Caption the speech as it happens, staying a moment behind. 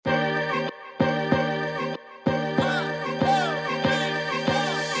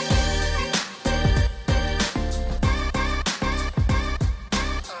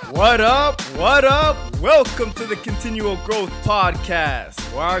What up? What up? Welcome to the Continual Growth Podcast,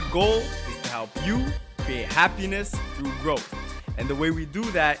 where our goal is to help you create happiness through growth. And the way we do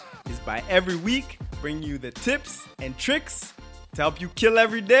that is by every week bringing you the tips and tricks to help you kill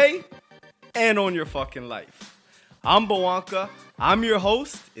every day and own your fucking life. I'm Bawanka. I'm your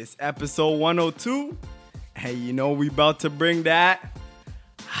host. It's episode 102. And you know we about to bring that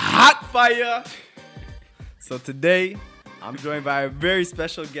hot fire. So today, I'm joined by a very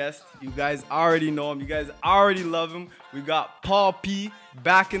special guest. You guys already know him. You guys already love him. We got Paul P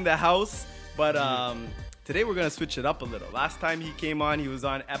back in the house. But today we're going to switch it up a little. Last time he came on, he was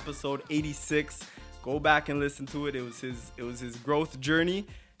on episode 86. Go back and listen to it. It was his growth journey.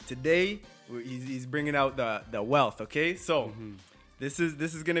 Today, he's bringing out the wealth, okay? So this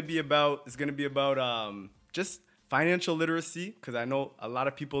is going to be about just financial literacy, because I know a lot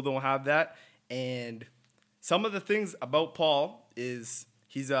of people don't have that. And some of the things about Paul is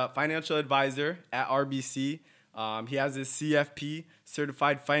he's a financial advisor at RBC. He has his CFP,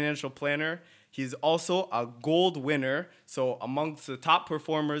 Certified Financial Planner. He's also a gold winner, so amongst the top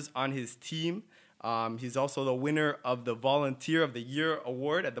performers on his team. He's also the winner of the Volunteer of the Year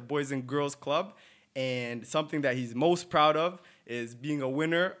award at the Boys and Girls Club. And something that he's most proud of is being a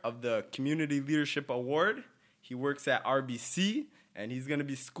winner of the Community Leadership Award. He works at RBC, and he's going to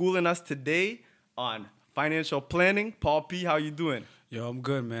be schooling us today on financial planning. Paul P, how you doing? Yo, I'm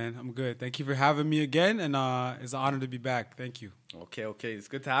good, man. I'm good. Thank you for having me again, and it's an honor to be back. Thank you. Okay. It's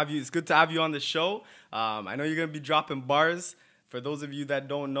good to have you. It's good to have you on the show. I know you're going to be dropping bars. For those of you that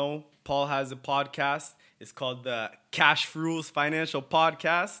don't know, Paul has a podcast. It's called the Cash Rules Financial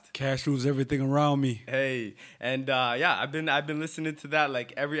Podcast. Cash rules everything around me. Hey, and I've been listening to that.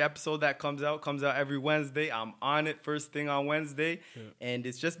 Like every episode that comes out every Wednesday. I'm on it first thing on Wednesday, and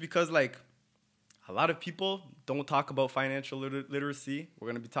it's just because like a lot of people don't talk about financial literacy. We're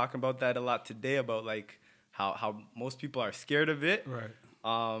gonna be talking about that a lot today, about like how most people are scared of it. Right.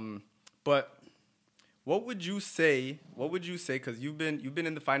 But what would you say? Because you've been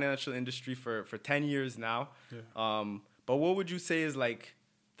in the financial industry for 10 years now. Yeah. But what would you say is like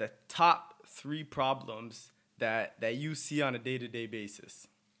the top 3 problems that you see on a day-to-day basis?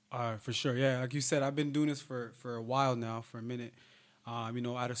 For sure. Yeah, like you said, I've been doing this for a while now, for a minute.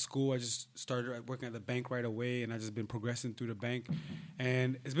 Out of school, I just started working at the bank right away, and I've just been progressing through the bank.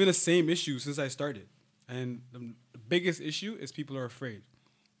 And it's been the same issue since I started. And the biggest issue is people are afraid.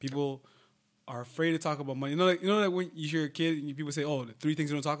 People are afraid to talk about money. You know, like when you hear a kid and people say, "Oh, the 3 things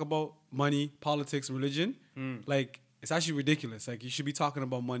you don't talk about: money, politics, and religion." Like it's actually ridiculous. Like you should be talking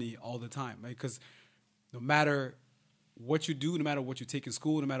about money all the time, right? Because no matter what you do, no matter what you take in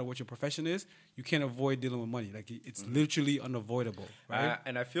school, no matter what your profession is, you can't avoid dealing with money. Like it's literally unavoidable, right?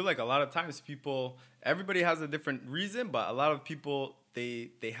 And I feel like a lot of times everybody has a different reason, but a lot of people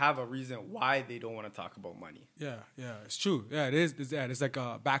they have a reason why they don't want to talk about money. Yeah, it's true. Yeah, it is. It's like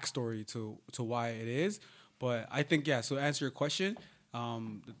a backstory to why it is. But I think, so to answer your question,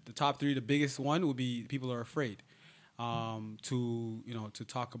 the top 3, the biggest one would be people are afraid to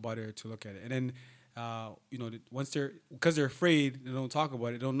talk about it or to look at it. And then because they're afraid, they don't talk about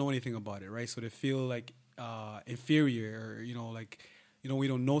it, they don't know anything about it, right? So they feel like inferior, or we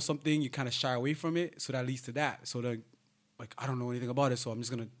don't know something, you kind of shy away from it, so that leads to that. So they're like, I don't know anything about it, so I'm just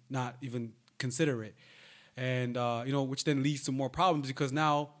gonna not even consider it, and which then leads to more problems because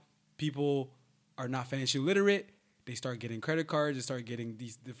now people are not financially literate. They start getting credit cards, they start getting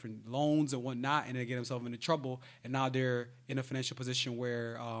these different loans and whatnot, and they get themselves into trouble. And now they're in a financial position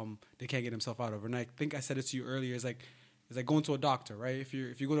where they can't get themselves out of. And I think I said it to you earlier. It's like going to a doctor, right? If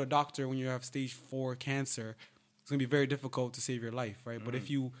you go to a doctor when you have stage 4 cancer, it's gonna be very difficult to save your life, right? But if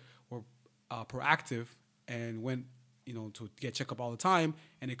you were proactive and went, to get checked up all the time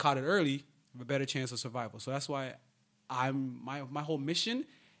and they caught it early, you have a better chance of survival. So that's why my whole mission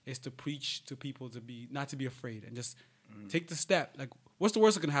is to preach to people not to be afraid and just take the step. Like, what's the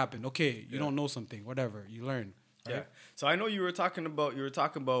worst that can happen? Okay, you don't know something, whatever, you learn. Right? Yeah. So I know you were talking about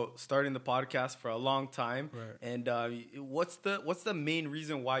starting the podcast for a long time, right? And what's the main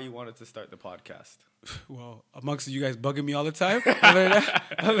reason why you wanted to start the podcast? Well, amongst you guys bugging me all the time.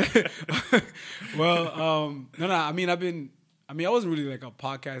 I wasn't really like a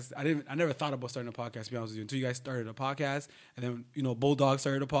podcast. I never thought about starting a podcast, to be honest with you, until you guys started a podcast. And then, Bulldog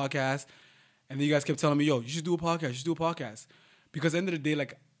started a podcast. And then you guys kept telling me, yo, you should do a podcast. Because at the end of the day,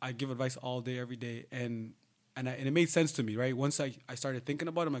 like, I give advice all day, every day. And it made sense to me, right? Once I started thinking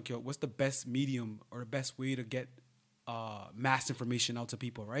about it, I'm like, yo, what's the best medium or the best way to get mass information out to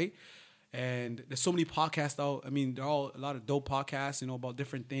people, right? And there's so many podcasts out. I mean, they're all a lot of dope podcasts, about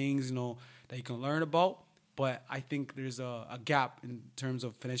different things, that you can learn about. but I think there's a gap in terms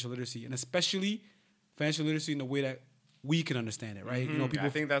of financial literacy, and especially financial literacy in the way that we can understand it, right? Mm-hmm. You know, people. I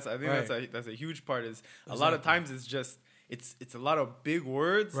think that's right. that's a huge part. Is a Exactly. lot of times it's a lot of big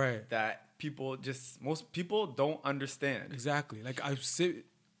words Right. that most people don't understand. Exactly. Like I sit,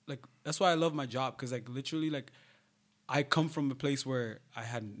 like that's why I love my job, because like literally like I come from a place where I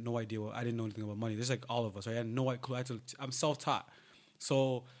had no idea. I didn't know anything about money. Just like all of us, right? I had no clue. I'm self-taught.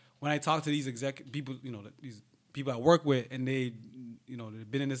 So when I talk to these people, you know, these people I work with, and they, you know, they've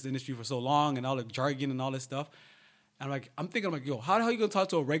been in this industry for so long, and all the jargon and all this stuff. And I'm thinking, yo, how the hell you gonna talk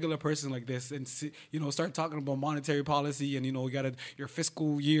to a regular person like this and you know, start talking about monetary policy and, you know, your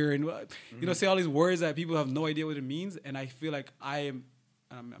fiscal year and you know, say all these words that people have no idea what it means. And I feel like I'm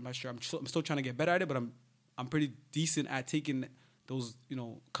not sure. I'm still trying to get better at it, but I'm pretty decent at taking those, you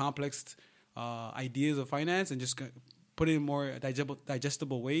know, complex ideas of finance and just put it in more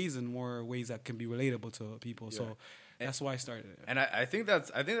digestible ways and more ways that can be relatable to people. Yeah. So that's why I started it. And I think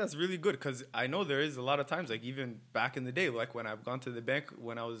that's really good, because I know there is a lot of times, like even back in the day, like when I've gone to the bank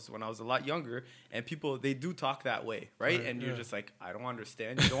when I was a lot younger, and people, they do talk that way, right? And you're just like, I don't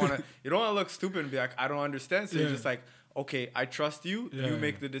understand. You don't want to look stupid and be like, I don't understand. So you're just like, okay, I trust you. You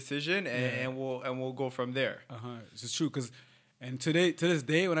make the decision, and we'll go from there. It's true, and to this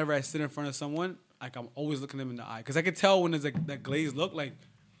day, whenever I sit in front of someone, like I'm always looking them in the eye, because I can tell when there's like that glazed look, like.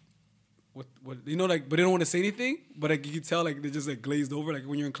 What you know, like, but they don't want to say anything, but like you can tell, like they're just like glazed over, like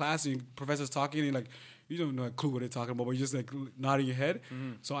when you're in class and your professor's talking and you're like, you don't know a clue what they're talking about, but you're just like nodding your head.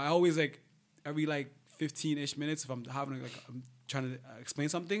 So I always, like, every like 15-ish minutes, if I'm having like I'm trying to explain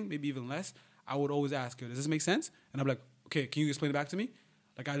something, maybe even less, I would always ask, does this make sense? And I'm like, okay, can you explain it back to me?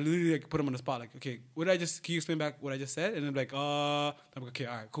 Like I literally like put them on the spot, like, okay, can you explain back what I just said? And I'm like, I'm like, okay,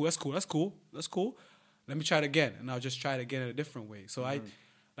 all right, cool, that's cool. Let me try it again, and I'll just try it again in a different way. So I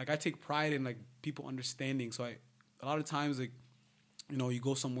take pride in like people understanding. So a lot of times, like, you know, you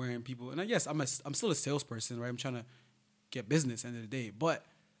go somewhere and people, and yes, I'm still a salesperson, right? I'm trying to get business at the end of the day, but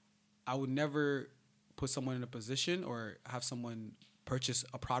I would never put someone in a position or have someone purchase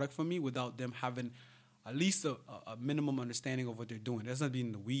a product from me without them having at least a minimum understanding of what they're doing. That's not being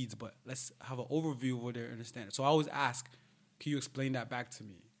in the weeds, but let's have an overview of what they're understanding. So I always ask, can you explain that back to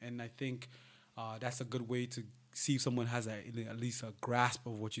me? And I think that's a good way to see if someone has at least a grasp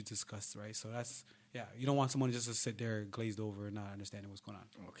of what you discussed, right? So you don't want someone just to sit there glazed over and not understanding what's going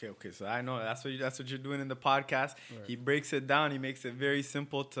on. Okay. So I know that's what you're doing in the podcast. Right. He breaks it down. He makes it very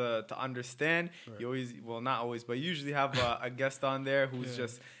simple to understand. Right. You always, well, not always, but you usually have a guest on there who's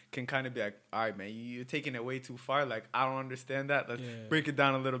just can kind of be like, all right, man, you're taking it way too far. Like, I don't understand that. Let's break it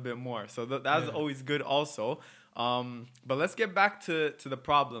down a little bit more. So that's always good also. But let's get back to the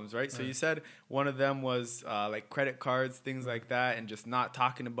problems, right? So you said one of them was like credit cards, things like that, and just not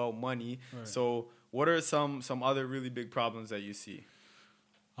talking about money. Right. So what are some other really big problems that you see?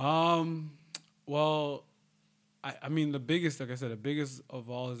 Well, I mean, the biggest of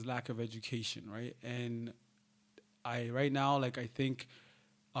all is lack of education, right? And right now, like, I think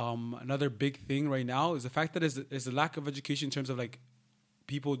another big thing right now is the fact that there's a lack of education in terms of like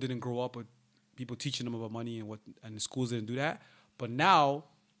people didn't grow up with people teaching them about money and the schools didn't do that. But now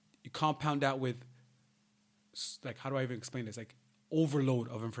you compound that with, like, how do I even explain this? Like, overload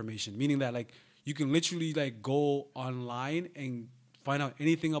of information, meaning that like you can literally like go online and find out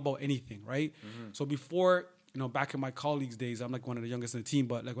anything about anything, right? So before, you know, back in my colleagues' days, I'm like one of the youngest in the team,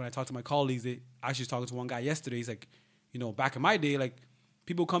 but like when I talk to my colleagues, I actually was talking to one guy yesterday. He's like, you know, back in my day, like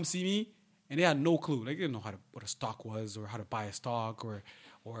people come see me and they had no clue. Like, they didn't know what a stock was or how to buy a stock or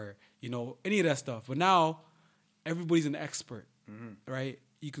you know, any of that stuff. But now everybody's an expert, right?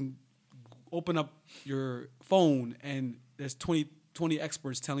 You can open up your phone and there's 20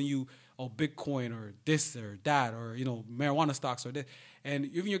 experts telling you, oh, Bitcoin or this or that, or, you know, marijuana stocks or this. And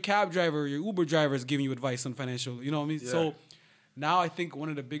even your cab driver, your Uber driver is giving you advice on financial, you know what I mean? Yeah. So now I think one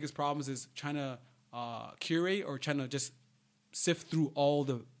of the biggest problems is trying to curate or trying to just sift through all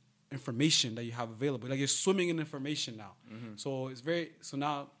the information that you have available. Like, you're swimming in information now. So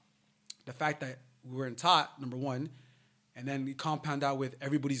now the fact that we weren't taught, number one, and then you compound out with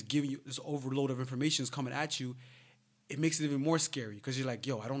everybody's giving you this overload of information is coming at you, it makes it even more scary, because you're like,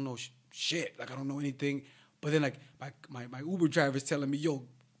 yo, I don't know shit. Like, I don't know anything. But then, like, my Uber driver is telling me, yo,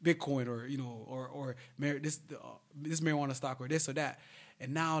 Bitcoin, or, you know, or this marijuana stock or this or that.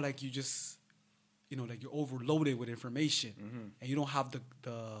 And now, like, you just, you know, like, you're overloaded with information, and you don't have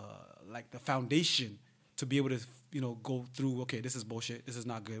the foundation to be able to, you know, go through, okay, this is bullshit, this is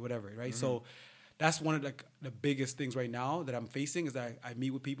not good, whatever, right? So that's one of like the biggest things right now that I'm facing, is that I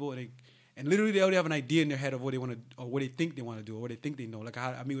meet with people and literally they already have an idea in their head of what they want to, or what they think they want to do, or what they think they know. Like,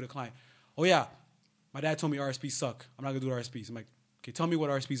 I meet with a client. Oh yeah, my dad told me RSPs suck. I'm not gonna do RSPs. I'm like, okay, tell me what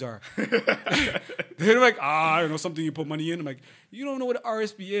RSPs are. They're like, I don't know, something you put money in. I'm like, you don't know what an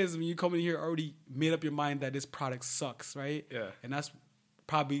RSP is. When you come in here, already made up your mind that this product sucks, right? Yeah. And that's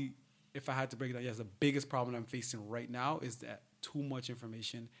probably, if I had to break it down, yes, the biggest problem I'm facing right now is that too much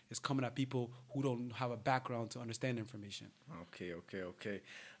information is coming at people who don't have a background to understand information. Okay.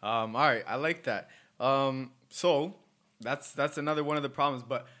 All right, I like that. So that's another one of the problems.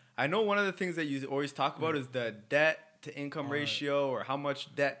 But I know one of the things that you always talk about is the debt to income ratio, or how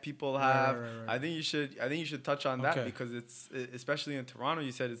much debt people have. Right. I think you should touch on that because it's, especially in Toronto,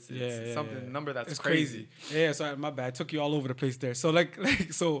 you said it's something number that's crazy. Yeah, so my bad. I took you all over the place there. So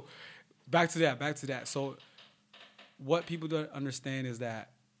so back to that. So what people don't understand is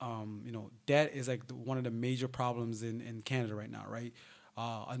that debt is like one of the major problems in Canada right now, right?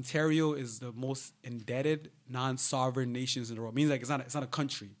 Ontario is the most indebted non-sovereign nations in the world. It means like it's not a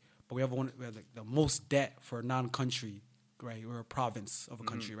country, but we have like the most debt for a non-country, right? We're a province of a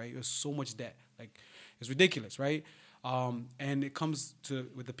country, right? There's so much debt, like it's ridiculous, right? And it comes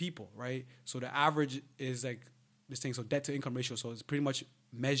with the people, right? So the average is like this thing. So debt to income ratio. So it's pretty much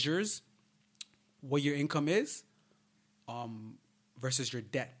measures what your income is versus your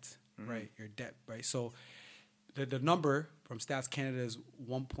debt, right? Your debt, right? So the number from Stats Canada is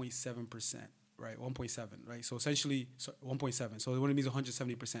 1.7%, right? 1.7, right? So essentially, 1.7. So what it means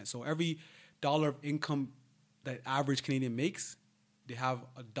 170%. So every dollar of income that average Canadian makes, they have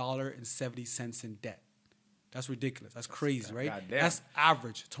 $1.70 in debt. That's ridiculous. That's crazy, right? Goddamn. That's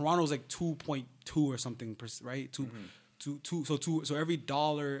average. Toronto's like 2.2 or something, right? So every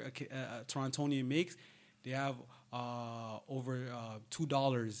dollar a Torontonian makes, they have over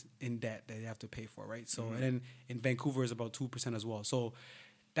 $2 in debt that they have to pay for, right? So and then in Vancouver is about 2% as well. So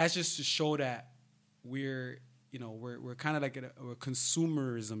that's just to show that we're kind of like a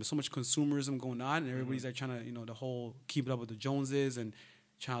consumerism. There's so much consumerism going on, and everybody's like trying to the whole keep up with the Joneses and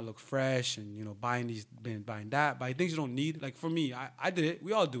trying to look fresh and buying that, buying things you don't need. Like for me, I did it.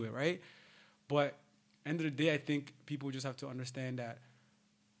 We all do it, right? But end of the day, I think people just have to understand that.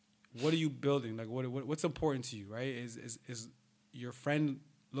 What are you building? Like, what's important to you, right? Is your friend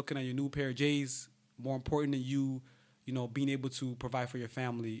looking at your new pair of J's more important than you, being able to provide for your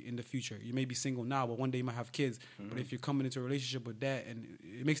family in the future? You may be single now, but one day you might have kids. But if you're coming into a relationship with that, and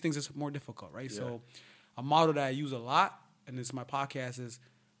it makes things just more difficult, right? Yeah. So a model that I use a lot, and it's my podcast, is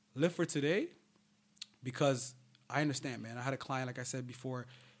live for today, because I understand, man. I had a client, like I said before,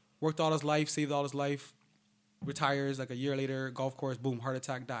 worked all his life, saved all his life, retires like a year later, golf course, boom, heart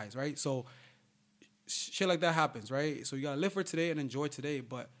attack, dies, right? So shit like that happens, right? So you got to live for today and enjoy today,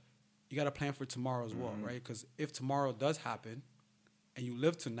 but you got to plan for tomorrow as well, right? Because if tomorrow does happen and you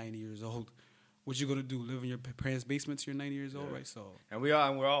live to 90 years old, what you going to do? Live in your parents' basement till you're 90 years old, right? So we're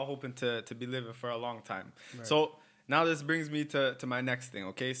all hoping to be living for a long time. Right. So now this brings me to my next thing,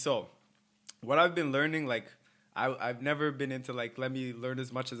 okay? So what I've been learning, like, I've never been into like, let me learn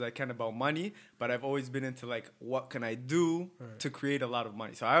as much as I can about money, but I've always been into like, what can I do to create a lot of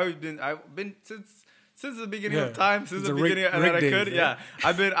money? So I've been since the beginning of time, since the beginning that I could. Days, yeah.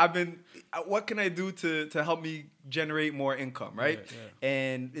 I've been what can I do to help me generate more income, right? Yeah.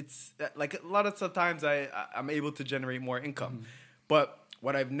 And it's like a lot of times I'm able to generate more income. But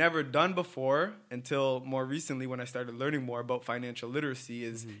what I've never done before until more recently, when I started learning more about financial literacy,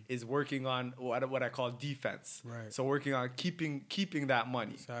 is working on what I call defense. Right. So working on keeping that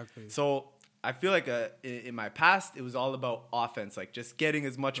money. Exactly. So I feel like in my past, it was all about offense, like just getting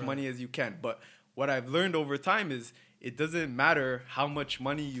as much money as you can. But what I've learned over time is it doesn't matter how much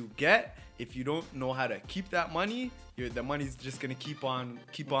money you get. If you don't know how to keep that money, the money's just gonna keep on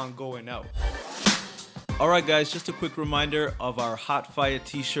going out. All right, guys, just a quick reminder of our Hot Fire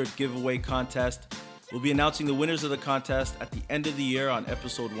t-shirt giveaway contest. We'll be announcing the winners of the contest at the end of the year on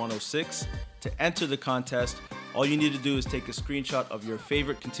episode 106. To enter the contest, all you need to do is take a screenshot of your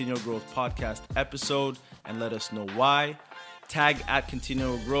favorite Continual Growth podcast episode and let us know why. Tag at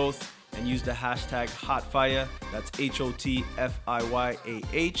Continual Growth and use the hashtag HOTFIRE. That's HOTFIYAH.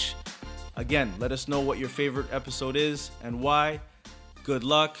 Again, let us know what your favorite episode is and why. Good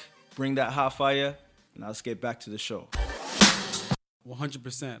luck. Bring that hot fire. Now let's get back to the show.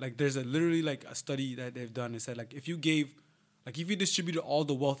 100%. Like there's literally like a study that they've done and said like if you distributed all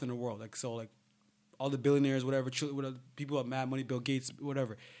the wealth in the world, like so like all the billionaires, whatever people have mad money, Bill Gates,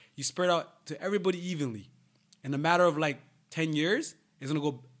 whatever, you spread out to everybody evenly. In a matter of like 10 years, it's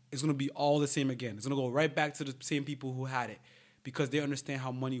gonna be all the same again. It's gonna go right back to the same people who had it because they understand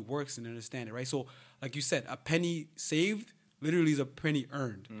how money works and understand it, right? So like you said, a penny saved literally is a penny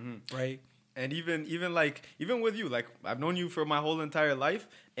earned, right? And even with you, like I've known you for my whole entire life,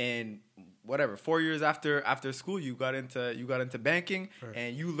 and whatever, 4 years after school, you got into banking, Right.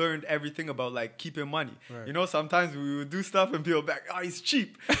 and you learned everything about like keeping money. Right. You know, sometimes we would do stuff and people be like, oh, he's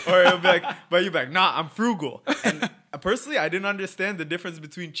cheap, or it'll be like, but you're like, nah, I'm frugal. And personally, I didn't understand the difference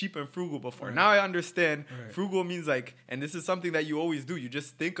between cheap and frugal before. Right. Now I understand. Right. Frugal means like, and this is something that you always do. You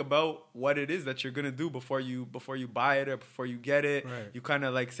just think about what it is that you're gonna do before you buy it or before you get it. Right. You kind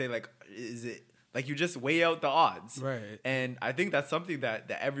of like say like, is it like you just weigh out the odds. Right. And I think that's something that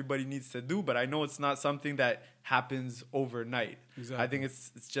everybody needs to do, but I know it's not something that happens overnight. Exactly. I think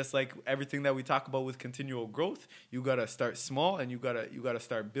it's just like everything that we talk about with continual growth. You gotta start small and you gotta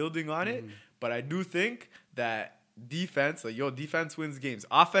start building on it. But I do think that defense wins games.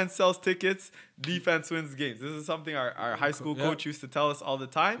 Offense sells tickets, defense wins games. This is something our high school coach used to tell us all the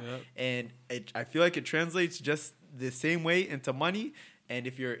time. Yep. And I feel like it translates just the same way into money. And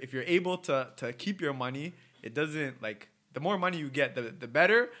if you're able to keep your money, it doesn't like, the more money you get, the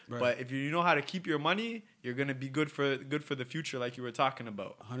better. Right. But if you know how to keep your money, you're gonna be good for the future, like you were talking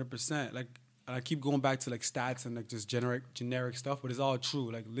about. 100%. Like, and I keep going back to like stats and like just generic stuff, but it's all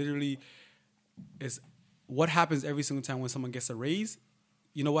true. Like literally, it's what happens every single time when someone gets a raise.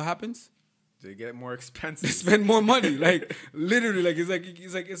 You know what happens? They get more They expensive. spend more money. Like literally, like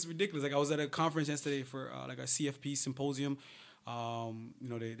it's ridiculous. Like I was at a conference yesterday for like a CFP symposium.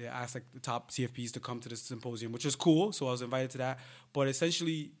 They asked like the top CFPs to come to this symposium, which was cool. So I was invited to that. But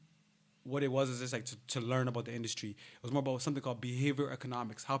essentially, what it was is just like to learn about the industry. It was more about something called behavioral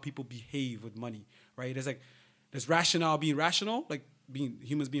economics, how people behave with money, right? There's rationale being rational, like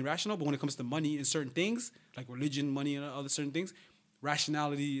humans being rational. But when it comes to money and certain things, like religion, money, and other certain things,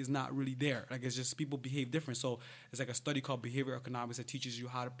 rationality is not really there. Like it's just people behave different. So it's like a study called behavioral economics that teaches you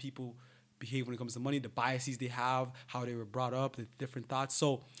how do people behave when it comes to money, the biases they have, how they were brought up, the different thoughts.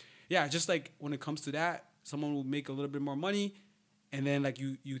 So yeah, just like when it comes to that, someone will make a little bit more money, and then like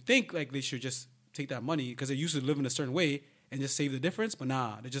you think like they should just take that money because they used to live in a certain way and just save the difference, but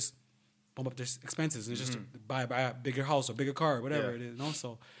nah, they just bump up their expenses and just buy a bigger house or bigger car or whatever it is. You know?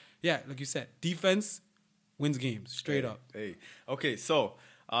 So yeah, like you said, defense wins games straight up. Hey. Okay, so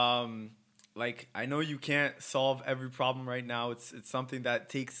like I know you can't solve every problem right now. It's something that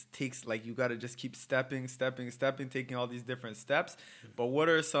takes like you got to just keep stepping, taking all these different steps. But what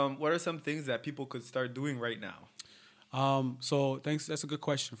are some things that people could start doing right now? So thanks. That's a good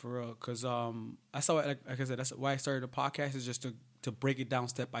question for real. Cause that's how like I said, that's why I started the podcast, is just to break it down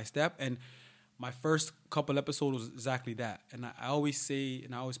step by step. And my first couple episodes was exactly that. And I always say,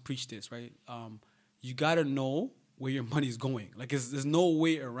 and I always preach this, right? You gotta know where your money's going. Like there's no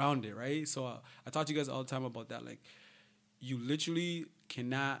way around it, right? So I talk to you guys all the time about that. Like you literally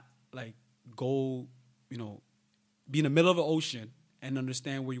cannot like go, be in the middle of an ocean and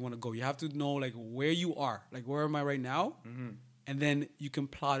understand where you want to go. You have to know like where you are, like where am I right now, and then you can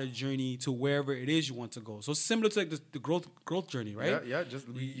plot a journey to wherever it is you want to go. So similar to like the growth journey, right? Yeah. Just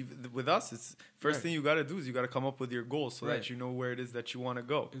with us, it's first thing you got to do is you got to come up with your goals so Right. that you know where it is that you want to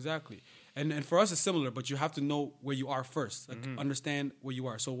go. Exactly. And for us, it's similar, but you have to know where you are first. Like understand where you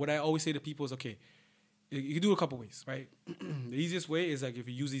are. So what I always say to people is, okay, you can do it a couple ways, right? The easiest way is like if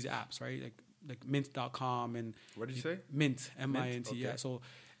you use these apps, right? Like mint.com and What did you say? Mint, MINT. Okay. Yeah. So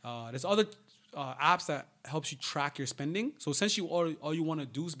there's other apps that helps you track your spending. So essentially, all you want to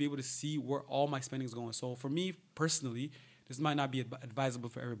do is be able to see where all my spending is going. So for me personally, this might not be advisable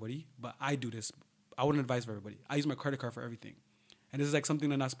for everybody, but I do this. I wouldn't advise for everybody. I use my credit card for everything. And this is like something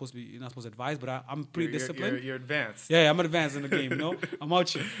that you're not supposed to advise, but I'm pretty disciplined. You're advanced. Yeah, I'm advanced in the game, I'm out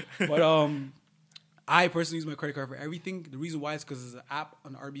here. But I personally use my credit card for everything. The reason why is because there's an app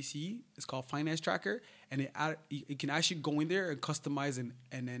on RBC. It's called Finance Tracker, and it can actually go in there and customize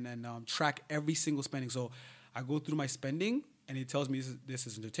and track every single spending. So I go through my spending, and it tells me this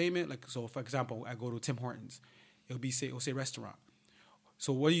is entertainment. Like so, for example, I go to Tim Hortons. It'll say restaurant.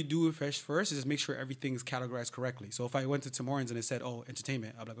 So what you do first is just make sure everything is categorized correctly. So if I went to Tim Hortons and it said, oh,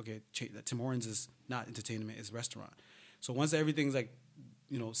 entertainment, I'm like, okay, Tim Hortons is not entertainment, it's restaurant. So once everything's like,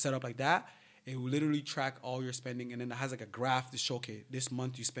 set up like that, it will literally track all your spending, and then it has like a graph to show, okay, this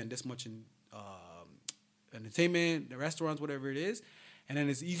month you spend this much in entertainment, the restaurants, whatever it is, and then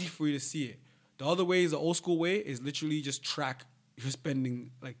it's easy for you to see it. The other way is the old school way is literally just track your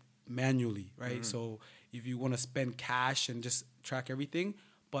spending like manually, right? So if you want to spend cash and just track everything,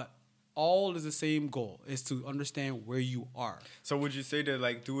 but all is the same goal, is to understand where you are. So would you say to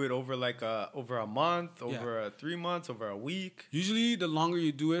like do it over over a month, over 3 months, over a week? Usually the longer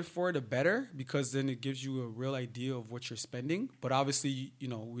you do it for, the better, because then it gives you a real idea of what you're spending. But obviously,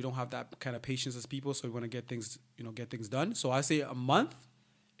 we don't have that kind of patience as people, so we want to get things done. So I say a month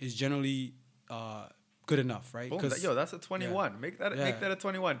is generally good enough, right? Boom, that's a 21. Make that a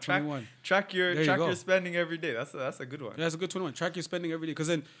 21. 21. Track your spending every day. That's a good one. Yeah, that's a good 21. Track your spending every day, because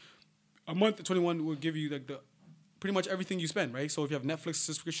then a month of 21 will give you like the pretty much everything you spend, right? So if you have Netflix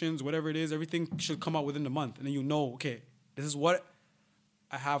subscriptions, whatever it is, everything should come out within the month, and then you know, okay, this is what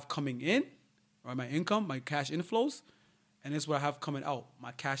I have coming in, or my income, my cash inflows, and this is what I have coming out,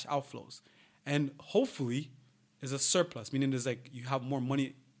 my cash outflows, and hopefully there's a surplus, meaning there's like you have more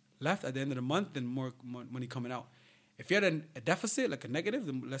money left at the end of the month than more money coming out. If you had a deficit, like a negative,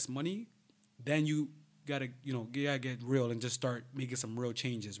 then less money, then you gotta get real and just start making some real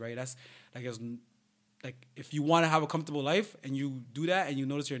changes, right? That's like if you want to have a comfortable life and you do that and you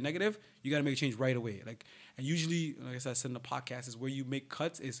notice you're negative, you got to make a change right away. Like, and usually, like I said in the podcast, is where you make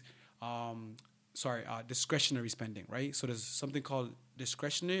cuts is, discretionary spending, right? So there's something called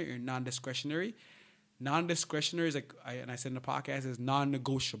discretionary or non-discretionary. Non-discretionary is like, I said in the podcast, is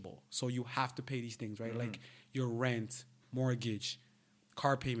non-negotiable. So you have to pay these things, right? Like your rent, mortgage,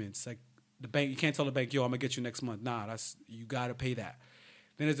 car payments. Like the bank, you can't tell the bank, yo, I'm gonna get you next month. Nah, you gotta pay that.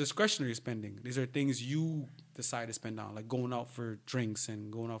 Then there's discretionary spending. These are things you decide to spend on, like going out for drinks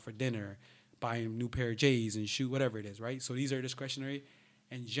and going out for dinner, buying a new pair of J's and shoe, whatever it is, right? So these are discretionary.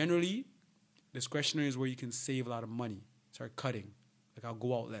 And generally, discretionary is where you can save a lot of money. Start cutting. Like I'll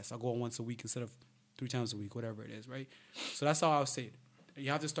go out less. I'll go out once a week instead of 3 times a week, whatever it is, right? So that's how I would say it.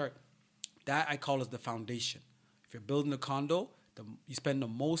 You have to start. That I call as the foundation. If you're building a condo, you spend the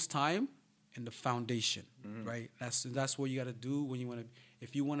most time in the foundation, right? That's what you got to do when you want to.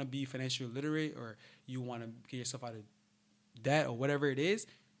 If you want to be financially literate or you want to get yourself out of debt or whatever it is,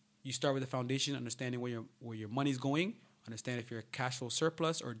 you start with the foundation, understanding where your money's going, understand if you're a cash flow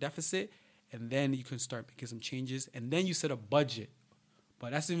surplus or deficit, and then you can start making some changes, and then you set a budget.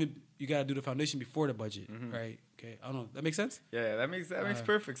 But you got to do the foundation before the budget, right? Okay, I don't know. That makes sense? Yeah, that makes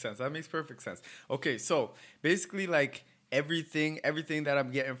perfect sense. That makes perfect sense. Okay, so basically, like everything that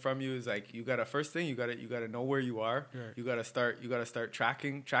I'm getting from you is like you gotta know where you are. Right. You gotta start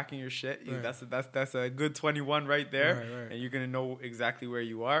tracking your shit. Right. That's a good 21 right there, right. And you're gonna know exactly where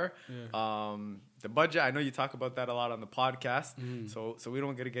you are. Yeah. The budget, I know you talk about that a lot on the podcast, so we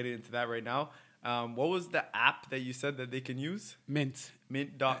don't get into that right now. What was the app that you said that they can use?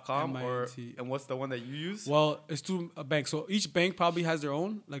 Mint.com and what's the one that you use? Well, it's through a bank. So each bank probably has their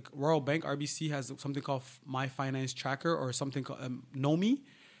own. Like Royal Bank, RBC has something called My Finance Tracker or something called Nomi.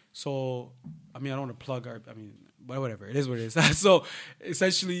 So, I mean, I don't want to plug but whatever. It is what it is. So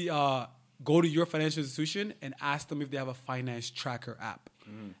essentially, go to your financial institution and ask them if they have a finance tracker app.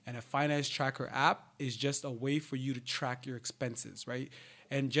 And a finance tracker app is just a way for you to track your expenses, right?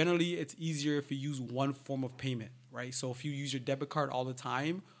 And generally, it's easier if you use one form of payment, right? So if you use your debit card all the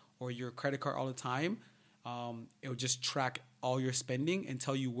time or your credit card all the time, it'll just track all your spending and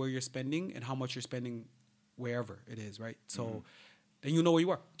tell you where you're spending and how much you're spending wherever it is, right? So then you know where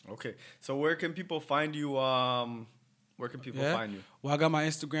you are. Okay. So where can people find you? Find you? Well, I got my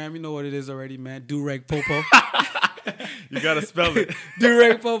Instagram. You know what it is already, man. Durag Popo. You gotta spell it.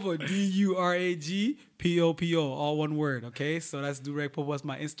 Durag Popo. DURAGPOPO. All one word. Okay, so that's Durag Popo. That's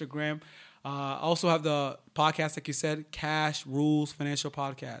my Instagram. I also have the podcast, like you said, Cash Rules Financial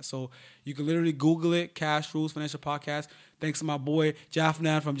Podcast. So you can literally Google it, Cash Rules Financial Podcast. Thanks to my boy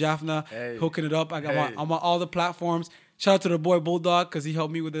Jaffna from Jaffna hooking it up. I'm on all the platforms. Shout out to the boy Bulldog because he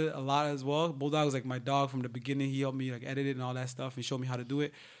helped me with it a lot as well. Bulldog was like my dog from the beginning. He helped me like edit it and all that stuff and showed me how to do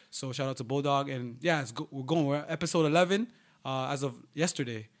it. So shout out to Bulldog. And yeah, we're going. We're at episode 11 as of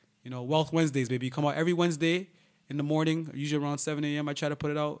yesterday. Wealth Wednesdays, baby. Come out every Wednesday in the morning, usually around 7 a.m. I try to put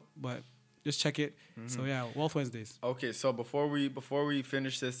it out, but just check it. So yeah, Wealth Wednesdays. Okay, so before we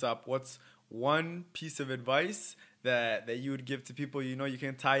finish this up, what's one piece of advice that you would give to people? You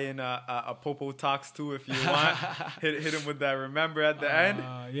can tie in a Popo Talks too if you want. hit him with that remember at the end.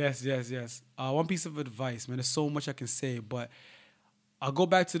 Yes. One piece of advice, man. There's so much I can say, but I'll go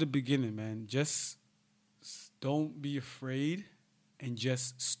back to the beginning, man. Just don't be afraid and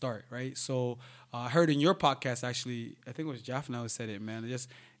just start, right? So I heard in your podcast, actually, I think it was Jaffna who said it, man. You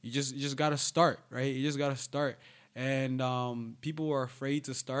just got to start, right? You just got to start. And people are afraid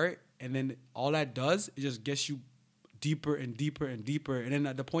to start, and then all that does is just gets you deeper and deeper and deeper. And then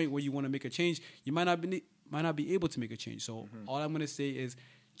at the point where you want to make a change, you might not be able to make a change. So all I'm going to say is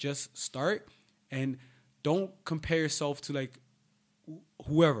just start and don't compare yourself to like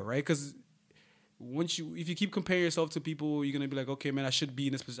whoever, right? Because if you keep comparing yourself to people, you're gonna be like, okay, man, I should be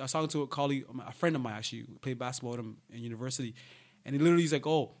in this position. I was talking to a friend of mine actually, who played basketball with him in university, and he literally is like,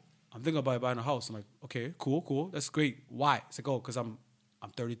 oh, I'm thinking about buying a house. I'm like, okay, cool, that's great. Why? It's like, oh, because I'm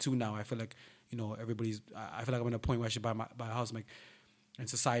 32 now. I feel like I feel like I'm at a point where I should buy a house. I'm like, And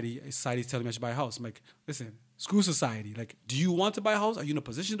society's telling me I should buy a house. I'm like, listen, screw society. Like, do you want to buy a house? Are you in a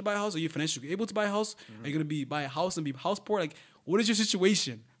position to buy a house? Are you financially able to buy a house? Are you going to buy a house and be house poor? Like, what is your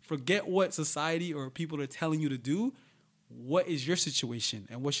situation? Forget what society or people are telling you to do. What is your situation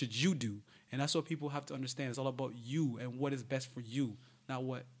and what should you do? And that's what people have to understand. It's all about you and what is best for you, not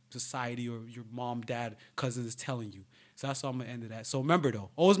what society or your mom, dad, cousin is telling you. So that's how I'm going to end it at. So remember,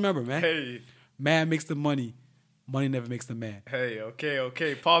 though. Always remember, man. Hey. Man makes the money. Money never makes the man. Hey,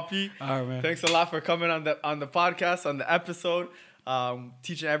 okay. Poppy, all right, man. Thanks a lot for coming on the podcast, on the episode.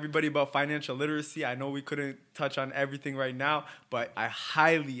 Teaching everybody about financial literacy. I know we couldn't touch on everything right now, but I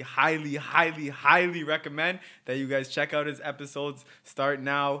highly recommend that you guys check out his episodes. Start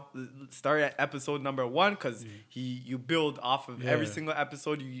at episode number 1 because you build off of every single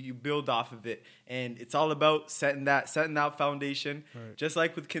episode. You build off of it, and it's all about setting that foundation. Right. Just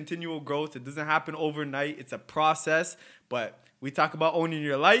like with continual growth, it doesn't happen overnight. It's a process. But we talk about owning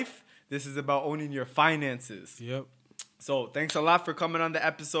your life. This is about owning your finances. Yep. So thanks a lot for coming on the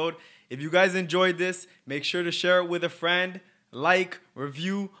episode. If you guys enjoyed this, make sure to share it with a friend, like,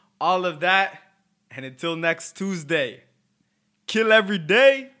 review, all of that. And until next Tuesday, kill every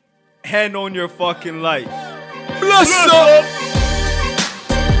day and own your fucking life. Bless up!